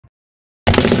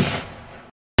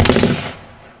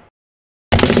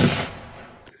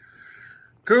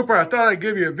Cooper, I thought I'd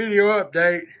give you a video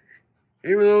update.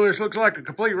 Even though this looks like a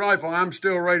complete rifle, I'm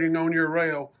still rating on your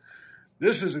rail.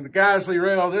 This is the Geissele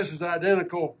rail. This is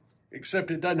identical, except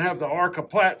it doesn't have the Arca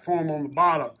platform on the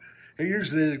bottom. It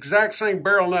uses the exact same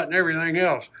barrel nut and everything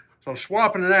else. So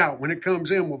swapping it out when it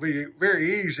comes in will be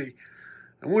very easy.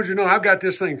 I want you to know I've got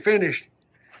this thing finished.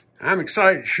 I'm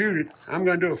excited to shoot it. I'm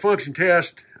going to do a function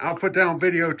test. I'll put that on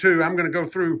video too. I'm going to go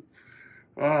through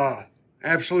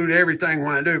absolute everything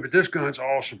when I do, but this gun's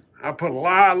awesome. I put a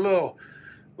lot of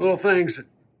little things,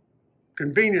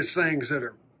 convenience things that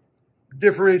are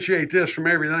differentiate this from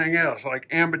everything else, like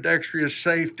ambidextrous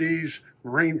safeties,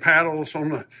 marine paddles on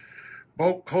the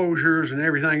bolt closures and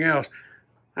everything else.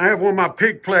 I have one of my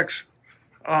Pigplex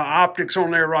optics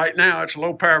on there right now. It's a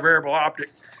low power variable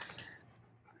optic,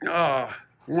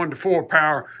 1-to-4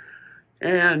 power,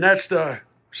 and that's the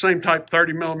same type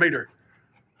 30 millimeter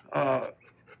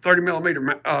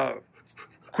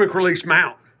quick release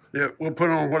mount that we'll put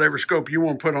on whatever scope you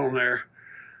want to put on there.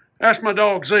 That's my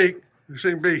dog Zeke, who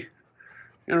seemed to be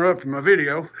interrupting my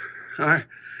video.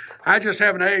 I just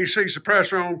have an AAC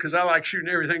suppressor on because I like shooting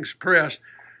everything suppressed,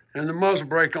 and the muzzle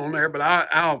brake on there, but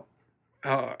I'll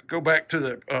go back to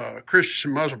the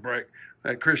Christensen muzzle brake,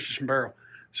 that Christensen barrel.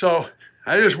 So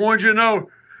I just wanted you to know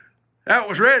that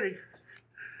was ready.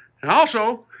 And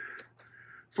also,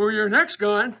 for your next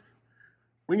gun,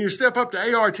 when you step up to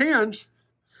AR-10s,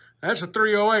 that's a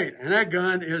 308, and that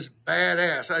gun is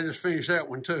badass. I just finished that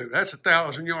one too. That's a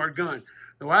 1,000-yard gun.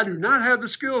 Though I do not have the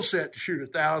skill set to shoot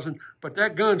 1,000, but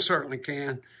that gun certainly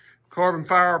can. Carbon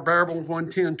fire, barrel,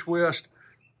 110 twist.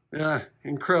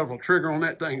 Incredible. Trigger on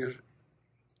that thing is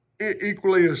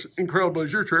equally as incredible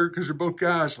as your trigger because they're both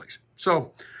Geissele's.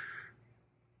 So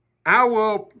I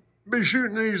will be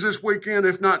shooting these this weekend,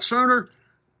 if not sooner.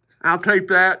 I'll tape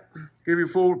that, give you a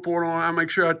full report on it. I'll make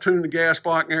sure I tune the gas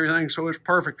block and everything so it's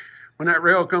perfect. When that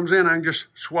rail comes in, I can just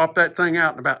swap that thing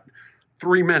out in about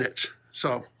 3 minutes.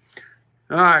 So,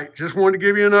 all right, just wanted to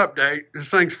give you an update. This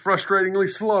thing's frustratingly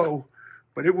slow,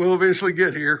 but it will eventually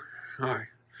get here. All right,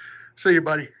 see you,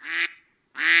 buddy.